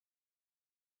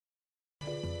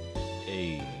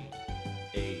Hey,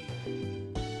 hey,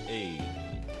 hey,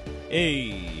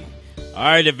 hey.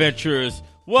 Alright, adventurers.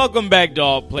 Welcome back to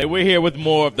All Play. We're here with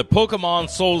more of the Pokemon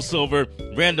Soul Silver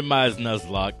Randomized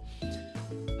Nuzlocke.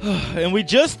 And we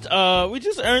just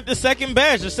earned the second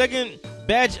badge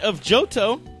of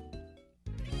Johto.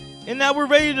 And now we're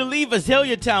ready to leave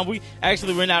Azalea Town.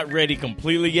 We're not ready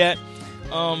completely yet.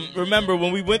 Remember,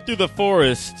 when we went through the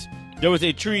forest, there was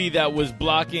a tree that was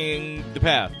blocking the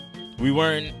path. We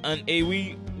were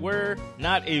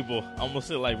not able. I almost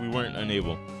said like we weren't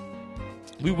unable.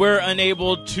 We were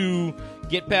unable to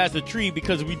get past the tree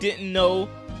because we didn't know,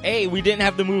 A, we didn't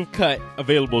have the move cut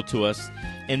available to us,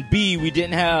 and B, we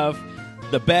didn't have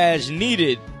the badge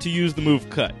needed to use the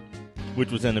move cut, which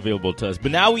was unavailable to us.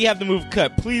 But now we have the move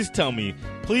cut. Please tell me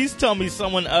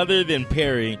someone other than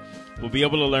Perry will be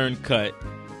able to learn cut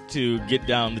to cut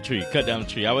down the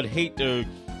tree. I would hate to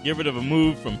get rid of a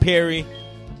move from Perry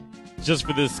just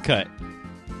for this cut.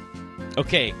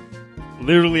 Okay,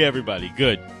 literally everybody.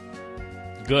 Good.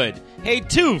 Hey,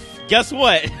 Tooth, guess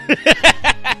what?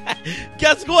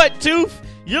 Guess what, Tooth?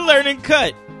 You're learning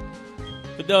cut.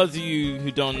 For those of you who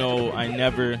don't know, I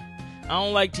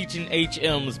don't like teaching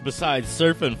HMs besides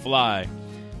Surf and Fly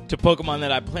to Pokemon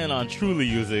that I plan on truly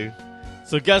using.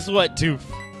 So guess what, Tooth?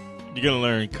 You're going to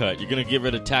learn cut. You're going to get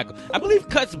rid of tackle. I believe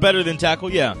cut's better than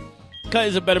tackle. Yeah, cut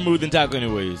is a better move than tackle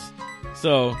anyways.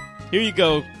 So here you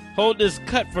go. Hold this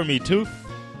cut for me, Tooth.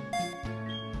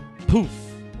 Poof.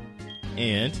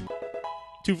 And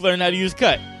Tooth learned how to use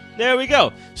cut. There we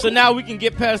go. So now we can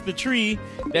get past the tree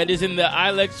that is in the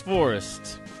Ilex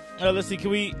forest. Let's see. Can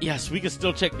we? Yes, we can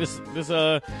still check this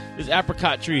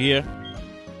apricot tree here.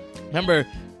 Remember,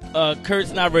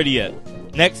 Kurt's not ready yet.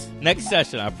 Next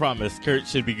session, I promise, Kurt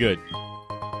should be good.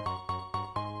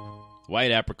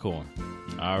 White apricorn.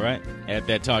 All right, add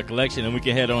that to our collection, and we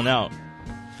can head on out.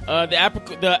 The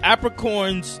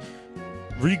apricorns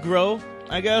regrow,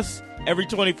 I guess, every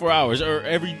 24 hours or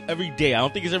every day. I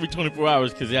don't think it's every 24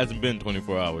 hours because it hasn't been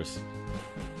 24 hours.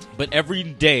 But every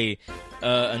day,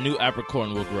 a new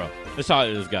apricorn will grow. Let's talk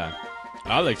to this guy.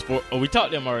 Alex, we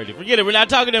talked to him already. Forget it. We're not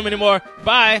talking to him anymore.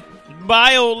 Bye.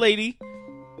 Bye, old lady.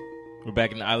 We're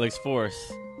back in the Ilex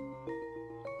Forest.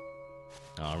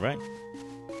 All right.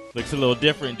 Looks a little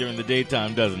different during the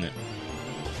daytime, doesn't it?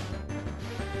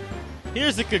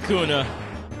 Here's the Kakuna.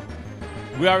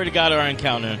 We already got our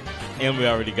encounter, and we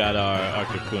already got our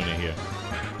Kakuna here.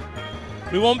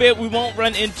 We won't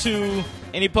run into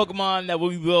any Pokemon that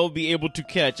we will be able to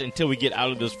catch until we get out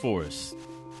of this forest.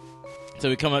 So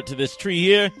we come up to this tree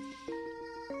here.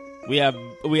 We have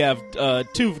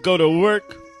Tooth go to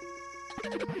work.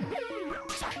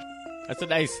 That's a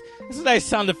nice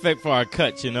sound effect for our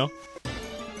cuts, you know.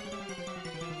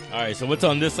 All right, so what's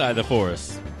on this side of the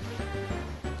forest?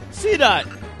 C-Dot.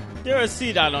 There's a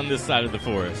C-Dot on this side of the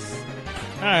forest.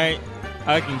 All right,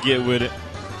 I can get with it.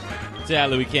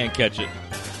 Sadly, we can't catch it.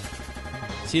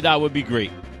 C-Dot would be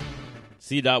great.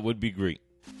 C-Dot would be great.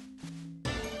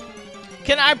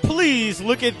 Can I please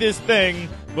look at this thing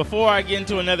before I get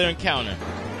into another encounter?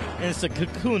 And it's a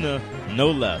Kakuna,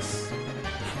 no less.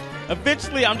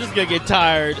 Eventually, I'm just going to get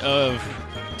tired of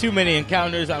too many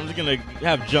encounters. I'm just going to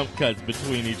have jump cuts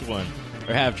between each one.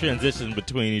 Or have transitions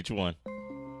between each one.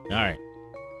 Alright.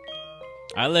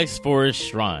 Ilex Forest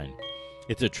Shrine.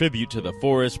 It's a tribute to the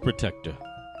Forest Protector.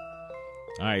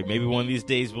 Alright, maybe one of these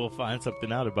days we'll find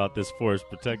something out about this Forest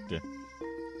Protector.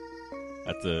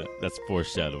 That's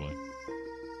foreshadowing.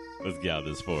 Let's get out of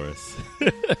this forest.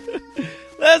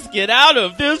 Let's get out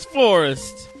of this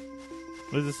forest.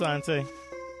 What does the sign say?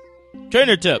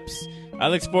 Trainer tips.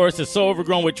 Ilex Forest is so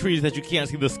overgrown with trees that you can't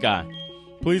see the sky.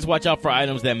 Please watch out for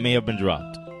items that may have been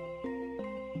dropped.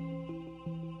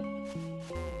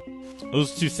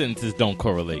 Those two sentences don't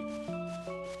correlate.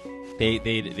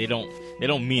 They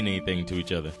don't mean anything to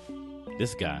each other.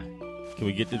 This guy. Can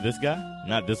we get to this guy?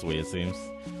 Not this way, it seems.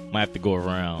 Might have to go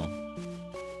around.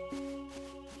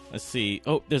 Let's see.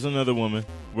 Oh, there's another woman.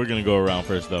 We're going to go around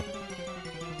first, though.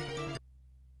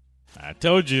 I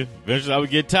told you. Eventually I would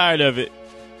get tired of it.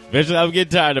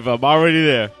 I'm already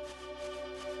there.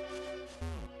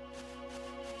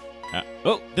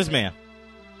 Oh, this man.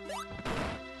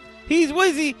 What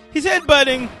is he? He's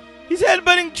headbutting. He's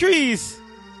headbutting trees.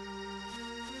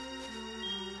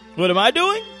 What am I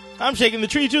doing? I'm shaking the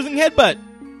trees using headbutt.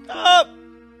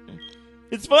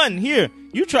 It's fun. Here,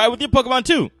 you try with your Pokemon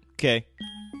too. Okay.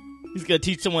 He's gonna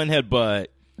teach someone headbutt.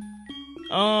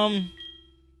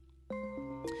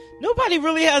 Nobody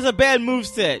really has a bad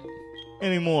moveset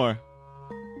anymore.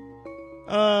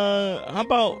 How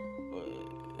about...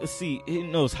 Let's see. He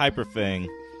knows Hyper Fang.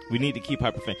 We need to keep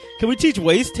Hyper Fang. Can we teach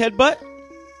Waste Headbutt?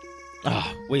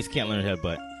 Ah, Waste can't learn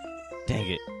headbutt. Dang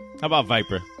it. How about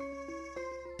Viper?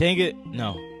 Dang it.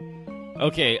 No.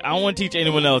 Okay, I don't want to teach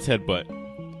anyone else headbutt.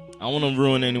 I don't want to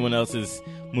ruin anyone else's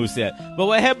moveset. But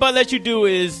what headbutt lets you do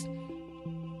is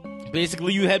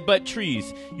basically you headbutt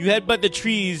trees. You headbutt the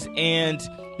trees, and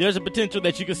there's a potential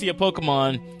that you can see a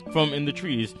Pokemon from in the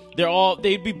trees.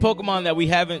 They'd be Pokemon that we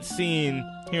haven't seen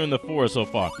here in the forest so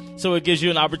far. So it gives you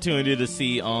an opportunity to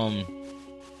see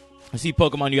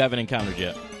Pokemon you haven't encountered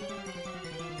yet.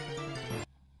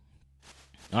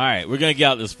 Alright, we're gonna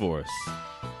get out this forest.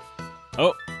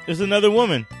 Oh, there's another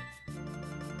woman.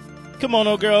 Come on,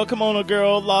 oh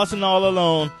girl, lost and all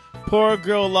alone. Poor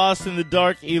girl lost in the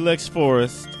dark Elex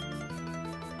forest.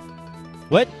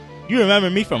 What? You remember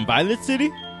me from Violet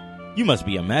City? You must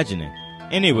be imagining.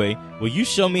 Anyway, will you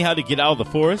show me how to get out of the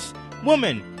forest?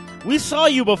 Woman, we saw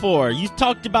you before. You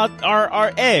talked about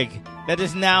our egg that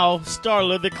is now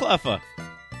Starla the Cleffa.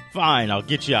 Fine, I'll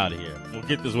get you out of here. We'll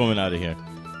get this woman out of here.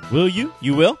 Will you?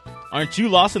 You will? Aren't you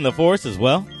lost in the forest as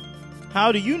well?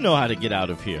 How do you know how to get out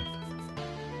of here?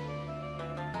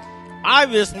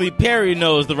 Obviously, Perry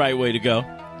knows the right way to go.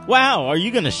 Wow, are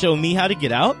you going to show me how to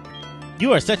get out?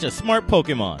 You are such a smart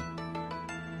Pokemon.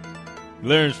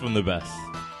 Learns from the best.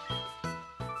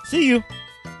 See you.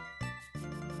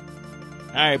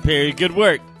 All right, Perry, good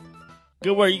work.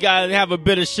 Good work. You got to have a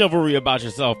bit of chivalry about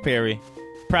yourself, Perry.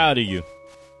 Proud of you.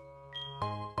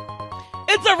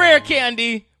 It's a rare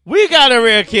candy. We got a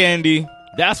rare candy.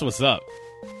 That's what's up.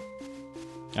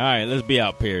 All right, let's be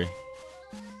out, Perry.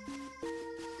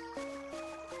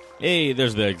 Hey,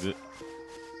 there's the exit.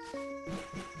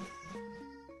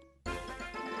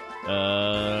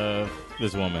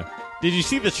 This woman. Did you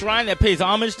see the shrine that pays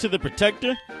homage to the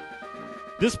protector?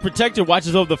 This protector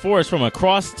watches over the forest from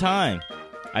across time.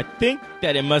 I think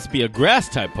that it must be a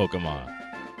grass-type Pokemon.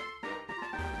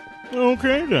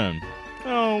 Okay, then.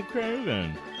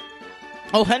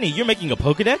 Oh, honey, you're making a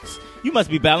Pokedex? You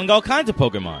must be battling all kinds of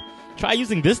Pokemon. Try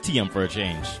using this TM for a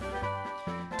change.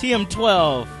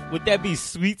 TM12. Would that be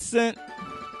Sweet Scent?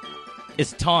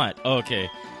 It's Taunt. Okay.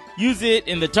 Use it,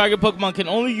 and the target Pokemon can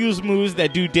only use moves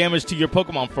that do damage to your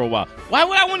Pokemon for a while. Why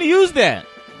would I want to use that?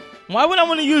 Why would I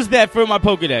want to use that for my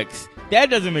Pokedex? That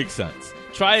doesn't make sense.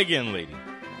 Try again, lady.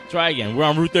 Try again. We're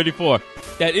on Route 34.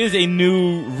 That is a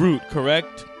new route,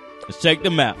 correct? Let's check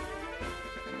the map.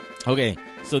 Okay,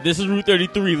 so this is Route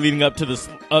 33 leading up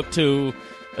to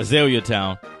Azalea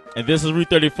Town. And this is Route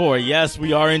 34. Yes,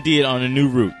 we are indeed on a new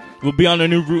route. We'll be on a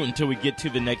new route until we get to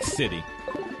the next city.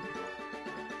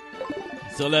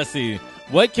 So let's see.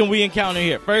 What can we encounter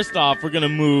here? First off, we're going to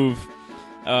move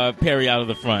Perry out of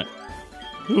the front.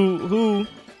 Who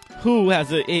has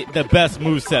the best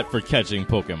moveset for catching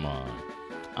Pokemon?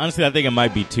 Honestly, I think it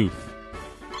might be Tooth.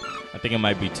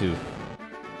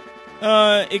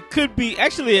 It could be...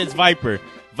 Actually, it's Viper.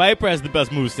 Viper has the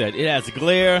best moveset. It has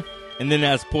Glare, and then it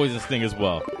has Poison Sting as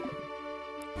well.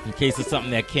 In case it's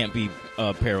something that can't be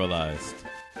paralyzed.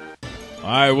 All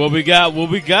right, what we got?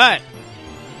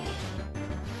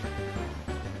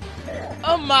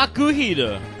 A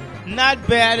Makuhita. Not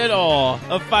bad at all.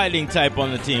 A fighting type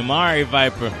on the team. All right,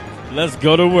 Viper. Let's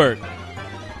go to work.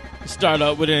 Start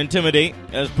out with an Intimidate.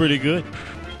 That's pretty good.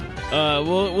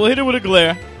 We'll hit it with a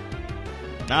Glare.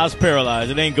 Now it's paralyzed.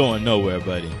 It ain't going nowhere,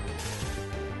 buddy.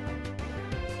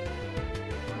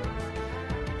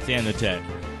 Sand Attack.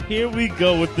 Here we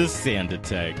go with the Sand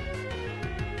Attack.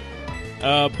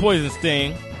 Poison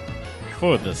Sting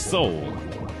for the soul.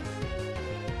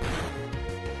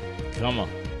 Come on.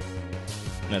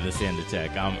 Another Sand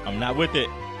Attack. I'm not with it.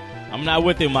 I'm not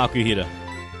with it, Makuhita.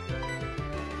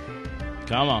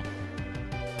 Come on.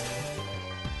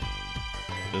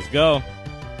 Let's go.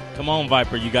 Come on,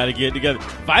 Viper. You got to get it together.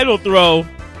 Vital Throw.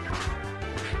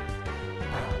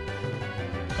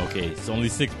 Okay, it's only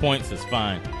 6 points. It's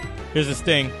fine. Here's a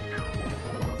Sting.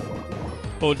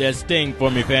 Hold that Sting for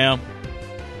me, fam.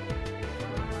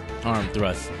 Arm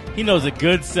Thrust. He knows a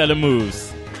good set of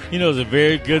moves. He knows a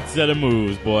very good set of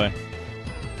moves, boy.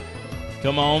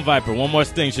 Come on, Viper. One more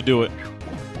Sting should do it.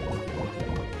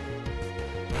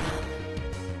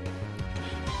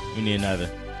 We need another.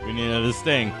 We need another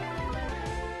Sting.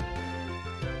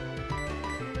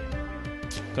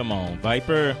 Come on,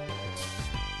 Viper.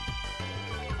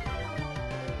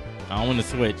 I don't want to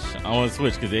switch. I want to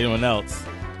switch because anyone else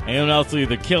will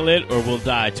either kill it or will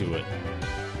die to it.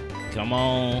 Come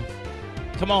on.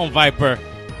 Come on, Viper.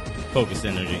 Focus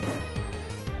energy.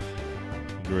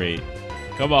 Great.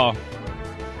 Come on.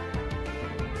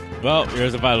 Well,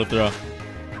 here's a Vital Throw.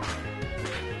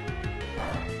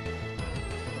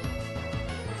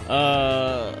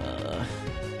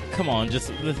 Come on,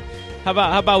 just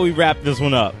how about we wrap this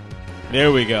one up?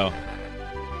 There we go.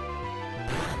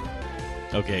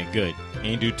 Okay, good.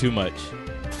 Ain't do too much.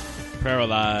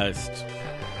 Paralyzed.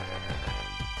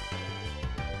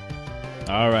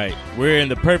 All right, we're in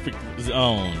the perfect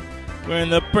zone. We're in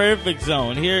the perfect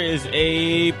zone. Here is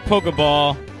a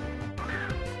Pokeball.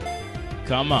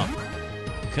 Come on.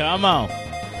 Come on.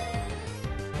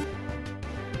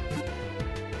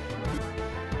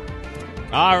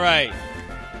 All right.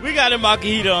 We got a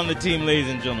Makuhita on the team, ladies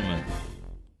and gentlemen.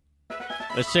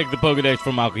 Let's check the Pokedex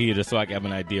for Makuhita so I can have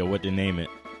an idea what to name it.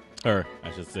 Her,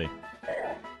 I should say.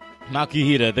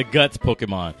 Makuhita, the Guts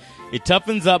Pokemon. It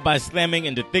toughens up by slamming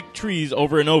into thick trees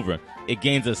over and over. It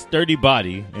gains a sturdy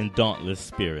body and dauntless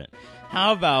spirit.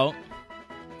 How about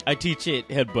I teach it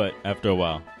Headbutt after a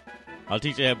while? I'll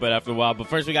teach it Headbutt after a while, but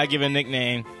first we gotta give it a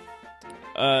nickname.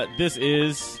 I'm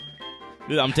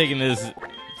taking this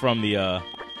from the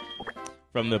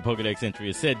Pokedex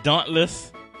entry. It said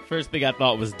Dauntless. First thing I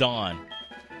thought was Dawn.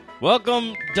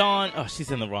 Welcome, Dawn. Oh,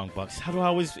 she's in the wrong box. How do I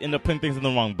always end up putting things in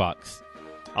the wrong box?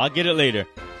 I'll get it later.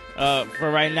 For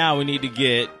right now, we need to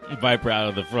get Viper out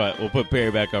of the front. We'll put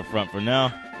Perry back up front for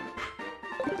now.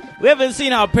 We haven't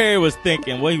seen how Perry was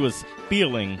thinking, what he was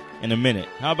feeling in a minute.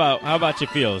 How about your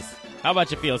feels? How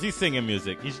about your feels? He's singing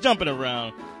music. He's jumping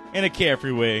around in a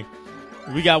carefree way.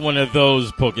 We got one of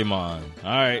those Pokemon.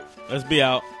 All right, let's be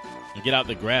out and get out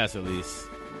the grass at least.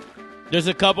 There's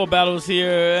a couple battles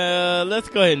here. Let's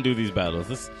go ahead and do these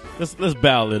battles. Let's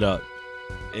battle it up.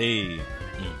 Hey.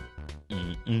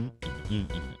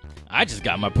 I just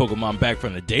got my Pokemon back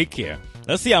from the daycare.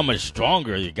 Let's see how much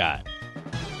stronger you got.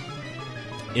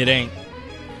 It ain't.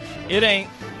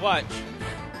 Watch.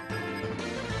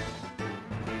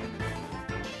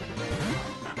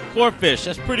 Corphish,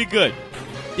 that's pretty good.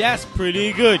 That's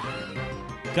pretty good.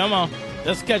 Come on.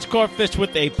 Let's catch Corphish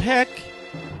with a peck.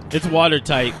 It's water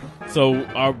type, so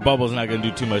our bubble's not going to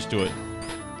do too much to it.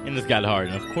 And it's got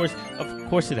Harden. Of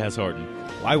course it has Harden.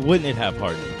 Why wouldn't it have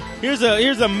Harden? Here's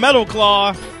a Metal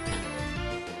Claw.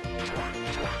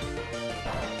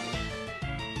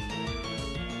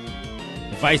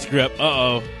 Vice Grip.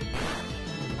 Uh-oh.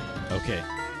 Okay.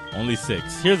 Only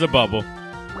 6. Here's a bubble.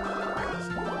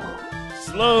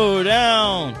 Slow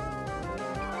down.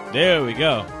 There we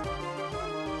go.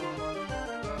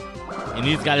 And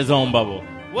he's got his own bubble.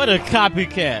 What a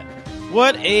copycat.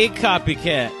 What a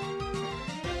copycat.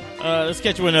 Let's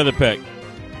catch you another peck.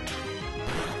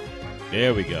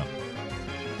 There we go.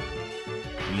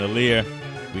 And the Leer.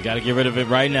 We got to get rid of it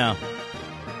right now.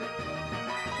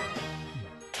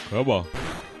 Come on.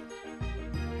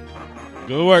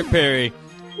 Good work, Perry.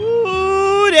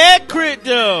 Ooh, that crit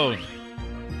though.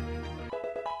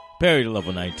 Perry to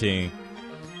level 19.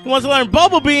 He wants to learn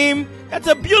Bubble Beam. That's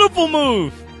a beautiful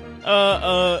move.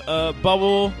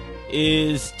 Bubble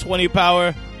is 20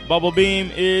 power. Bubble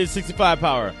Beam is 65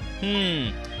 power.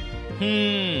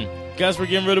 Guess we're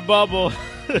getting rid of Bubble.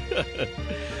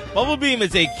 Bubble Beam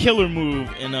is a killer move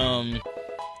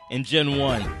in Gen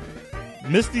 1.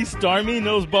 Misty Starmie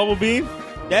knows Bubble Beam.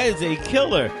 That is a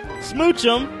killer.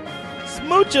 Smoochum,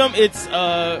 it's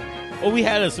we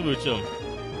had a Smoochum.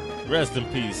 Rest in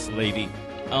peace, lady.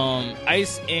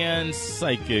 Ice and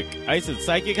Psychic. Ice and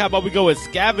Psychic. How about we go with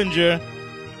Scavenger?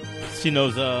 She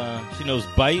knows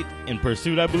Bite and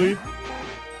Pursuit, I believe.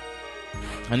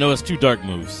 I know it's 2 dark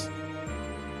moves.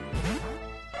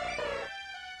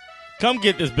 Come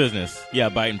get this business. Yeah,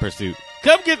 Bite and Pursuit.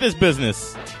 Come get this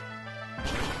business.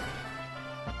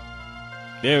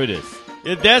 There it is.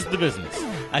 That's the business.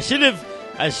 I should have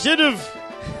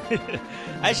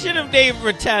named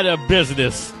Rattata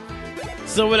Business.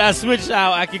 So when I switched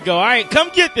out, I could go, all right,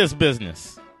 come get this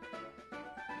business.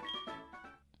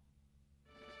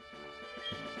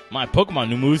 My Pokemon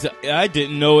new moves, I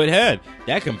didn't know it had.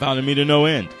 That confounded me to no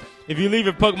end. If you leave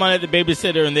your Pokemon at the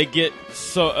babysitter and they get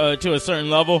to a certain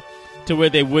level to where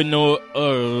they wouldn't know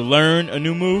or learn a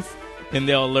new move, then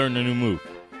they'll learn a new move.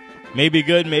 Maybe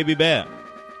good, maybe bad.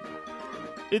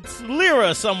 It's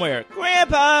Lyra somewhere.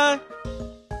 Grandpa!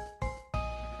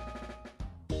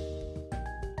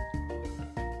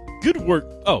 Good work.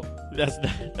 Oh, that's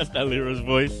not Lyra's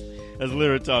voice. That's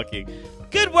Lyra talking.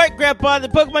 Good work, Grandpa. The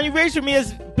Pokemon you raised for me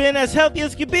has been as healthy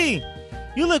as could be.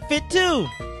 You look fit, too.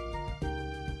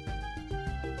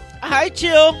 Hi,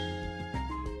 Chill.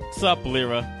 What's up,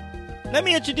 Lyra? Let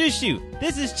me introduce you.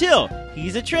 This is Chill.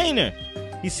 He's a trainer.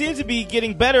 He seems to be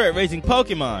getting better at raising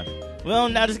Pokemon. Well,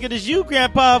 not as good as you,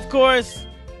 Grandpa, of course.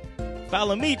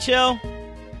 Follow me, Chill.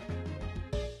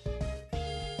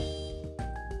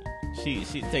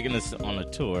 She's taking us on a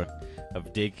tour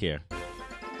of daycare.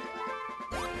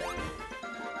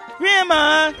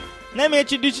 Grandma, let me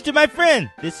introduce you to my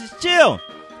friend. This is Chill.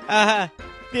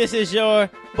 This is your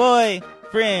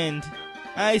boyfriend.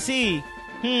 I see.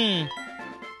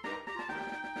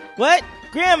 What?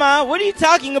 Grandma, what are you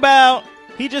talking about?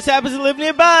 He just happens to live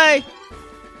nearby.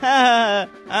 Ha ha,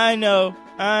 I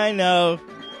know.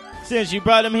 Since you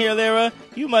brought him here, Lyra,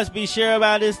 you must be sure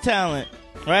about his talent.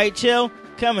 Right, Chill?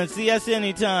 Come and see us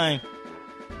anytime.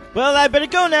 Well, I better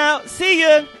go now. See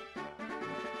ya!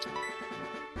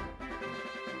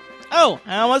 Oh,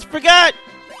 I almost forgot!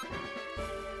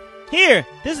 Here,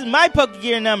 this is my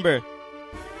Pokegear number.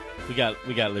 We got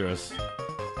Lyra's.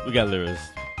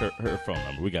 Her phone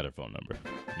number. We got her phone number.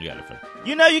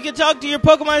 You know you can talk to your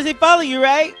Pokemon as they follow you,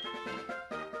 right?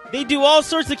 They do all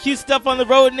sorts of cute stuff on the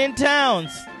road and in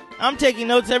towns. I'm taking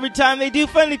notes every time they do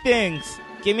funny things.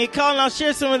 Give me a call and I'll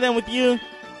share some of them with you.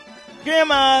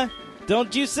 Grandma,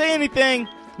 don't you say anything.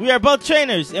 We are both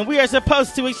trainers and we are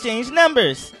supposed to exchange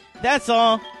numbers. That's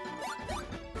all.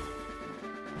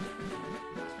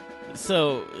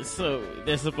 So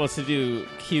they're supposed to do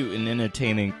cute and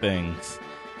entertaining things.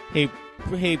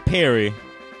 Hey Perry,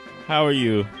 how are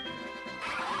you?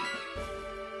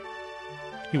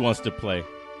 He wants to play.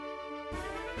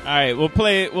 All right, we'll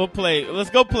play. Let's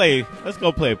go play,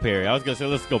 Perry. I was gonna say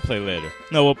let's go play later.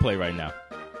 No, we'll play right now.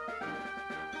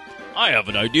 I have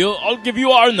an idea. I'll give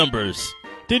you our numbers.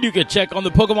 Then you can check on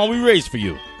the Pokemon we raised for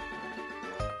you.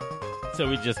 So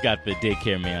we just got the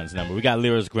daycare man's number. We got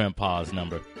Lyra's grandpa's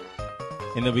number.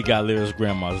 And then we got Lyra's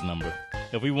grandma's number.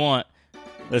 If we want,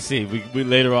 let's see. We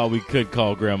later on we could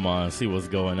call grandma and see what's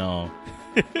going on.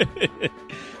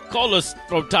 Call us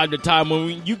from time to time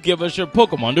when you give us your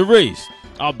Pokemon to raise.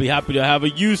 I'll be happy to have a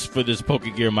use for this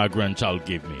Pokegear my grandchild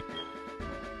gave me.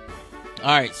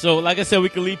 Alright, so like I said, we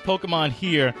can leave Pokemon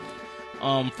here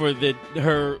for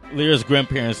Lyra's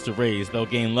grandparents to raise. They'll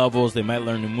gain levels, they might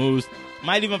learn new moves,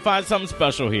 might even find something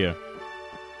special here.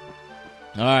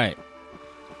 Alright.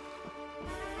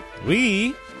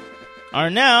 We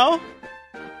are now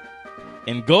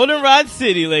in Goldenrod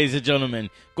City, ladies and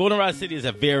gentlemen. Goldenrod City is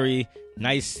a very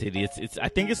nice city. I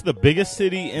think it's the biggest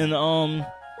city in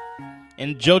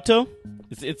Johto.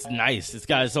 It's nice. It's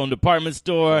got its own department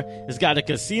store. It's got a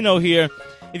casino here.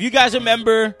 If you guys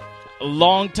remember, a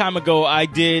long time ago, I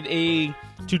did a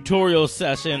tutorial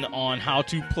session on how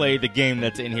to play the game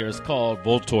that's in here. It's called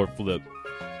Voltor Flip.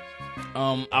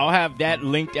 I'll have that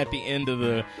linked at the end of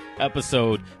the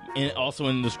episode and also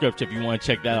in the description if you want to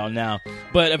check that out now.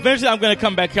 But eventually I'm going to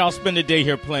come back here. I'll spend a day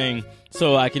here playing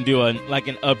so I can do an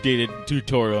updated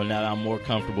tutorial now that I'm more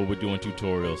comfortable with doing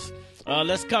tutorials.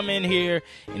 Let's come in here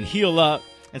and heal up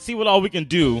and see what all we can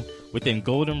do within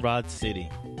Goldenrod City.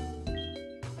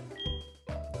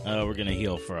 We're going to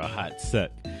heal for a hot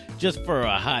sec. Just for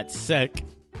a hot sec.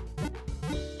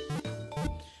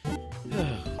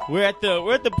 We're at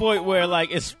the point where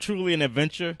it's truly an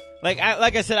adventure. Like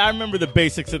I said, I remember the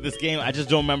basics of this game. I just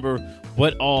don't remember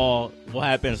what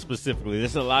happened specifically.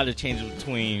 There's a lot of changes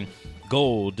between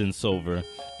gold and silver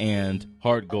and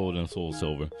hard gold and soul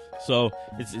silver. So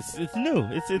it's new.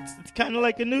 It's kind of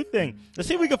like a new thing. Let's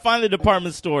see if we can find the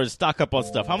department store and stock up on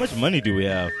stuff. How much money do we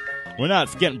have? We're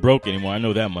not getting broke anymore. I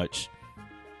know that much.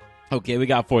 Okay, we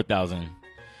got $4,000.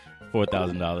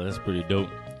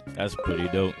 That's pretty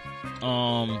dope.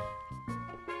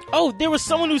 Oh, there was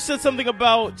someone who said something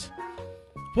about,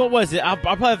 what was it? I'll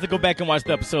probably have to go back and watch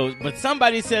the episode, but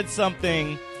somebody said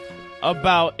something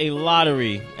about a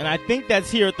lottery, and I think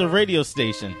that's here at the radio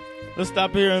station. Let's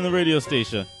stop here in the radio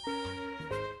station.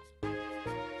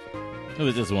 Who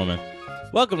is this woman?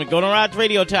 Welcome to Goldenrod's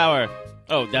Radio Tower.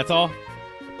 Oh, that's all?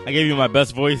 I gave you my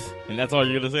best voice, and that's all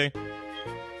you're gonna say?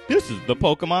 This is the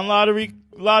Pokemon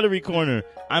Lottery Corner.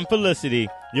 I'm Felicity,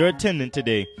 your attendant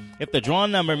today. If the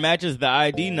drawn number matches the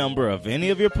ID number of any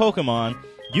of your Pokemon,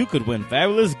 you could win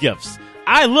fabulous gifts.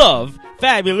 I love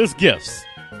fabulous gifts.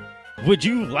 Would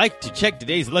you like to check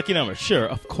today's lucky number? Sure,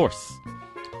 of course.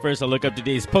 First, I'll look up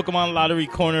today's Pokemon Lottery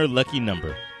Corner lucky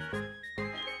number.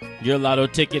 Your lotto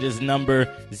ticket is number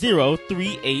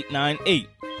 03898.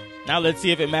 Now let's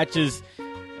see if it matches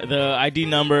the ID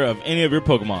number of any of your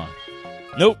Pokemon.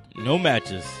 Nope, no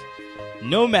matches.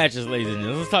 No matches, ladies and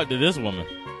gentlemen. Let's talk to this woman.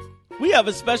 We have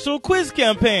a special quiz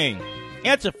campaign.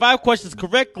 Answer 5 questions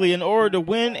correctly in order to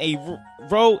win a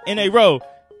row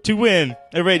to win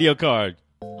a radio card.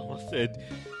 I almost said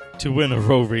to win a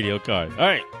row radio card. All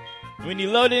right. When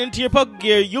you load it into your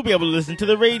Pokegear, you'll be able to listen to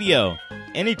the radio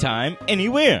anytime,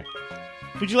 anywhere.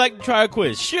 Would you like to try a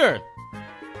quiz? Sure.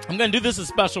 I'm going to do this a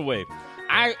special way.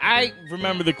 I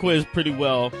remember the quiz pretty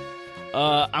well.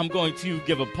 I'm going to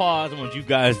give a pause. I want you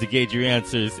guys to gauge your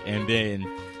answers, and then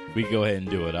we go ahead and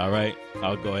do it, all right?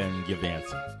 I'll go ahead and give the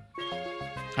answer.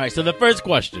 All right, so the first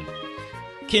question.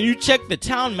 Can you check the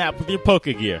town map with your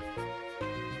Pokegear?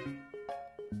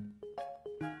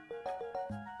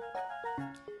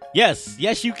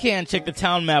 Yes, you can check the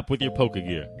town map with your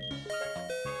Pokegear.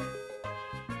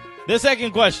 The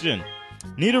second question.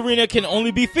 Nidorina can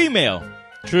only be female.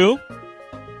 True?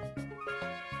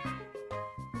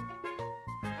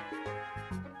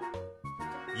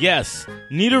 Yes,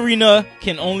 Nidorina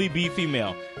can only be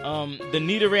female. The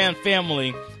Nidoran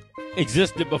family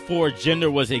existed before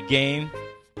gender was a thing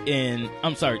in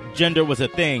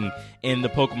the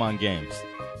Pokemon games.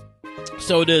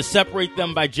 So to separate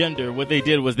them by gender, what they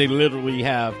did was they literally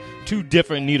have two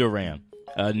different Nidoran.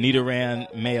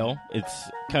 Nidoran male, it's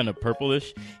kind of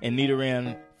purplish, and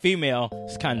Nidoran female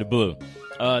is kind of blue.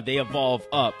 They evolve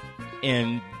up,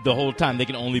 and the whole time they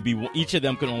can only be each of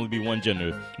them can only be one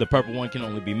gender. The purple one can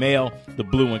only be male. The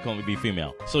blue one can only be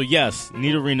female. So yes,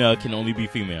 Nidorina can only be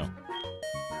female.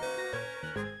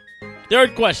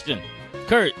 Third question,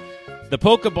 Kurt. The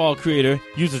Pokeball creator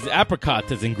uses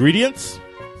apricots as ingredients.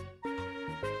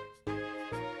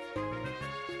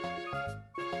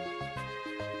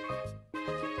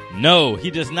 No, he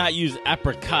does not use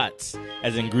apricots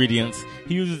as ingredients.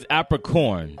 He uses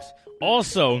apricorns.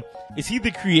 Also, is he the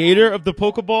creator of the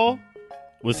Pokeball?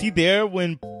 Was he there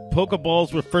when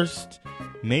Pokeballs were first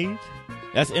made?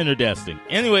 That's interesting.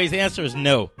 Anyways, the answer is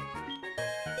no.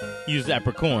 He uses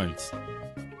apricorns.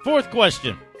 Fourth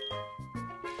question.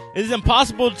 It is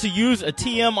impossible to use a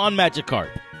TM on Magikarp.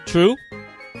 True?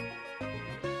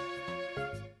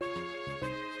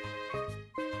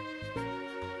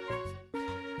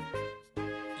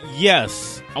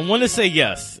 Yes. I want to say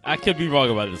yes. I could be wrong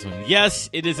about this one.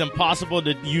 Yes, it is impossible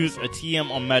to use a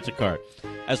TM on Magikarp.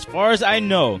 As far as I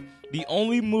know, the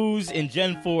only moves in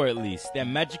Gen 4 at least that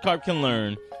Magikarp can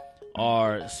learn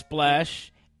are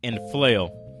Splash and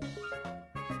Flail.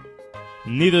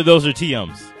 Neither of those are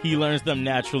TMs. He learns them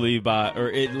naturally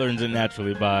it learns it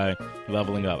naturally by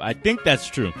leveling up. I think that's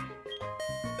true.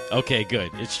 Okay, good.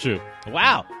 It's true.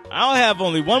 Wow. I'll have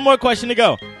only one more question to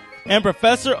go. And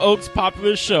Professor Oak's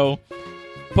popular show,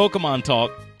 Pokemon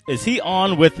Talk, is he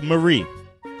on with Marie?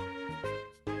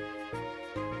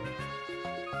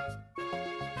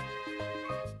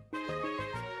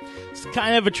 It's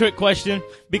kind of a trick question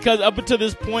because up until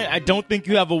this point, I don't think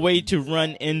you have a way to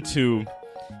run into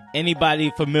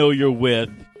anybody familiar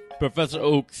with Professor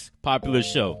Oak's popular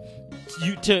show.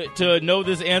 To know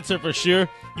this answer for sure,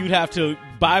 you'd have to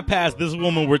bypass this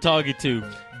woman we're talking to,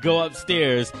 go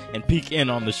upstairs, and peek in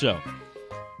on the show.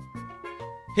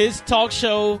 His talk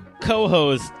show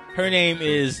co-host, her name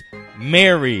is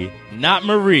Mary, not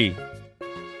Marie.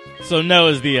 So no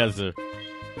is the answer.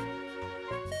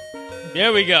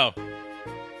 There we go.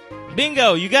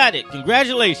 Bingo, you got it.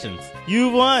 Congratulations.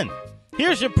 You've won.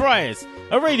 Here's your prize,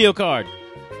 a radio card.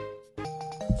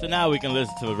 So now we can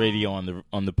listen to the radio on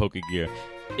the Pokegear.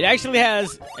 It actually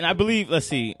has, and I believe, let's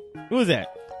see, who was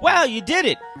that? Wow, you did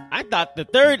it! I thought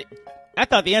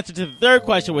the answer to the third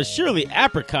question was surely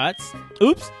apricots.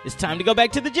 Oops, it's time to go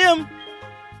back to the gym.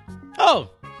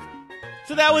 Oh,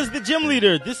 so that was the gym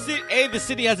leader. A, the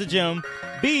city has a gym.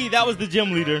 B, that was the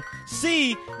gym leader.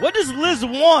 C, what does Liz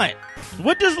want?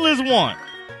 What does Liz want?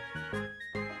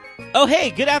 Oh, hey,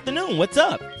 good afternoon. What's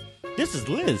up? This is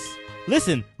Liz.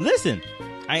 Listen.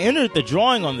 I entered the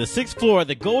drawing on the 6th floor of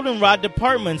the Goldenrod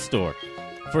department store.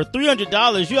 For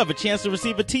 $300, you have a chance to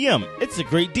receive a TM. It's a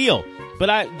great deal.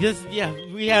 But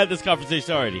we had this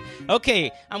conversation already.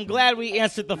 Okay, I'm glad we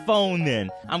answered the phone then.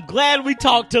 I'm glad we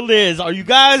talked to Liz. Are you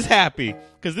guys happy?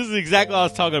 Because this is exactly what I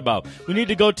was talking about. We need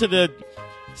to go to the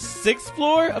 6th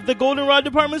floor of the Goldenrod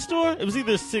department store. It was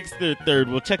either 6th or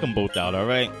 3rd. We'll check them both out, all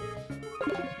right?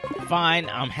 Fine,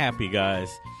 I'm happy, guys.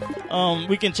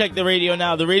 We can check the radio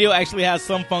now. The radio actually has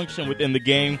some function within the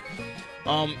game.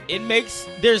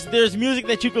 There's music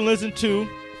that you can listen to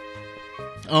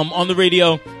on the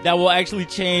radio that will actually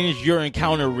change your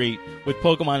encounter rate with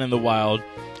Pokemon in the wild.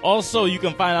 Also, you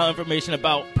can find out information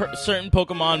about certain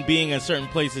Pokemon being in certain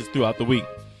places throughout the week.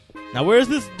 Now, where is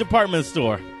this department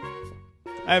store?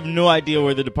 I have no idea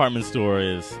where the department store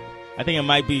is. I think it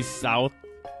might be south.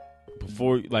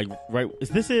 Right, is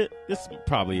this it? This is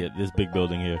probably it, this big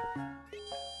building here.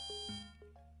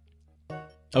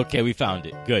 Okay, we found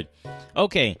it. Good.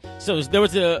 Okay, so there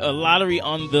was a lottery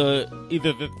on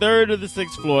either the 3rd or the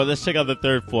 6th floor. Let's check out the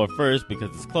 3rd floor first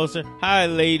because it's closer. Hi,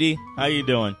 lady. How you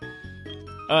doing?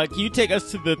 Can you take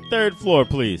us to the 3rd floor,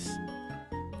 please?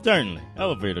 Certainly.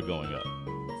 Elevator going up.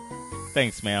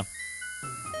 Thanks, ma'am.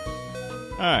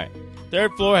 Alright.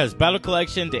 3rd floor has battle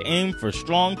collection to aim for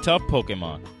strong, tough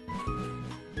Pokemon.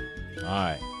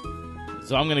 Alright.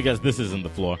 So I'm gonna guess this isn't the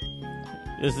floor.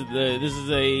 This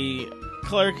is a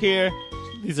clerk here.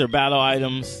 These are battle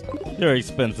items. They're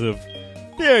expensive.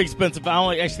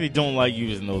 I actually don't like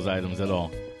using those items at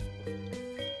all.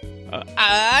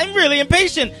 I'm really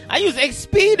impatient. I use X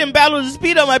speed in battle to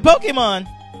speed up my Pokemon.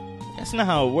 That's not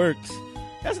how it works.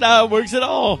 That's not how it works at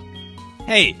all.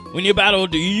 Hey, when you battle,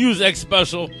 do you use X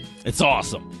special? It's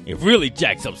awesome. It really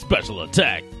jacks up special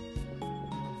attack.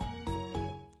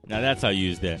 Now that's how you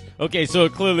use that. Okay, so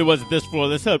it clearly wasn't this floor.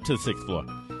 Let's head up to the 6th floor.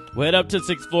 We'll head up to the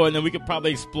 6th floor, and then we could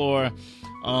probably explore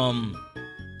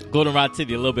Goldenrod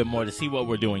City a little bit more to see what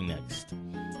we're doing next.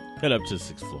 Head up to the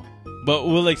 6th floor. But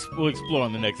we'll explore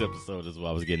on the next episode as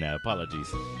well. I was getting at.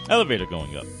 Apologies. Elevator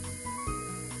going up.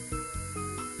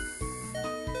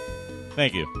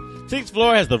 Thank you. 6th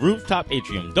floor has the rooftop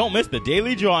atrium. Don't miss the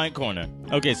daily drawing corner.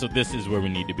 Okay, so this is where we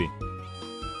need to be.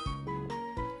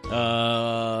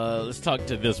 Let's talk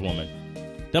to this woman.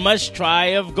 The must try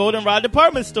of Goldenrod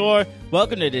Department Store.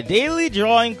 Welcome to the daily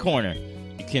drawing corner.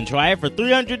 You can try it for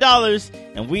 $300,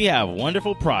 and we have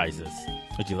wonderful prizes.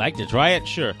 Would you like to try it?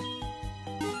 Sure.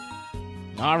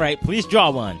 All right, please draw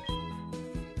one.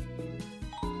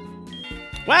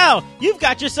 Wow, you've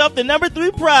got yourself the number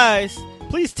 3 prize.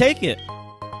 Please take it.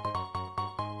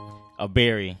 A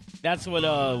berry. That's what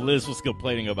Liz was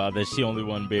complaining about, that she only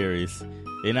won berries.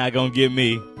 They're not going to get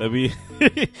me. Let me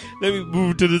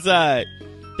move to the side.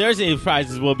 Thursday's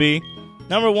prizes will be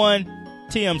number 1,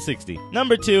 TM60.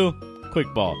 Number 2,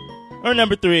 Quick Ball. Or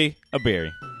number 3, a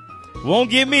berry.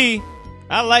 Won't get me.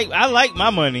 I like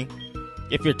my money.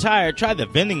 If you're tired, try the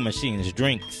vending machines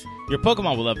drinks. Your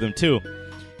Pokemon will love them too.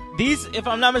 These, if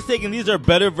I'm not mistaken, these are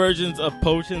better versions of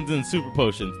potions and super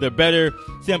potions. They're better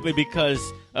simply because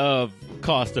of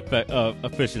cost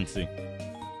efficiency.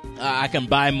 I can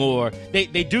buy more. They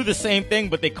do the same thing,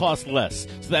 but they cost less.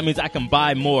 So that means I can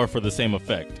buy more for the same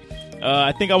effect.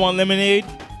 I think I want lemonade.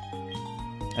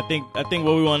 I think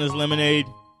what we want is lemonade.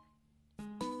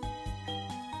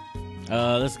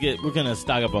 We're gonna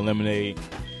stock up on lemonade.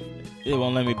 It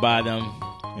won't let me buy them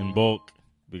in bulk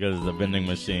because it's a vending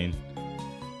machine.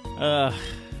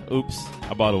 Oops.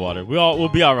 I bought a water. We'll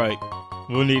be all right.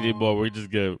 We'll need it more. We're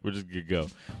just gonna go.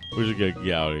 We're just gonna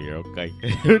get out of here, okay?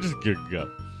 We're just gonna go.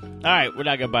 All right, we're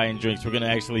not gonna buy any drinks. We're gonna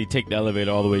actually take the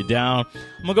elevator all the way down.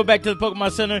 I'm gonna go back to the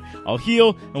Pokemon Center. I'll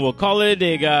heal, and we'll call it a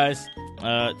day, guys.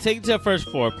 Take it to the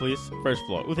 1st floor, please. 1st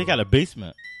floor. Ooh, they got a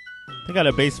basement.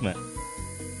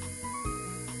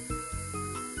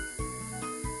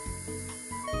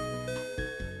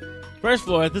 First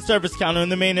floor at the service counter in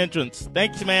the main entrance.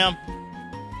 Thanks, ma'am.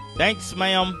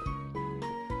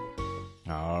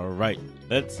 All right.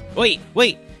 Wait.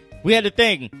 We had a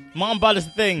thing. Mom bought us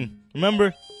a thing.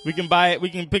 Remember? We can buy it.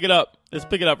 We can pick it up. Let's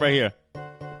pick it up right here.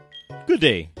 Good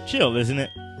day. Chill, isn't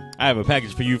it? I have a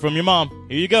package for you from your mom.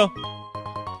 Here you go.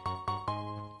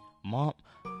 Mom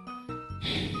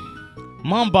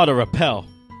bought a rappel.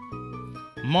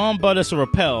 Mom bought us a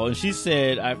rappel, and she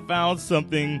said, I found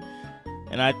something,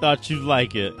 and I thought you'd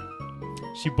like it.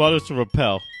 She bought us a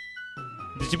rappel.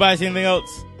 Did she buy us anything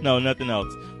else? No, nothing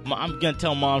else. I'm gonna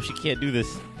tell Mom she can't do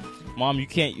this. Mom, you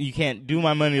can't do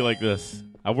my money like this.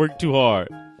 I work too hard.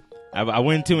 I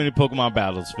win too many Pokemon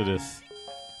battles for this.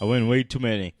 I win way too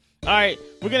many. All right,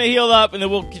 we're gonna heal up, and then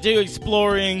we'll continue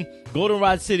exploring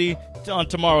Goldenrod City on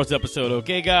tomorrow's episode.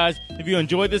 Okay, guys? If you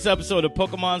enjoyed this episode of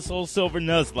Pokemon Soul Silver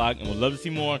Nuzlocke and would love to see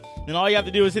more, then all you have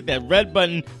to do is hit that red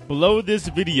button below this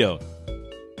video.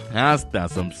 That's the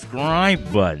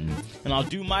subscribe button. And I'll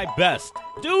do my best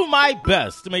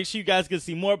to make sure you guys can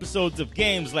see more episodes of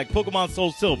games like Pokemon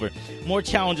Soul Silver, more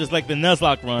challenges like the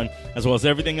Nuzlocke run, as well as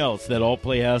everything else that All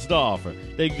Play has to offer.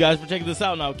 Thank you guys for checking this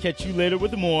out, and I'll catch you later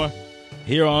with more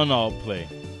here on All Play.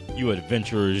 You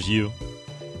adventurers, you.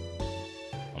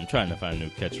 I'm trying to find a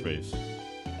new catchphrase.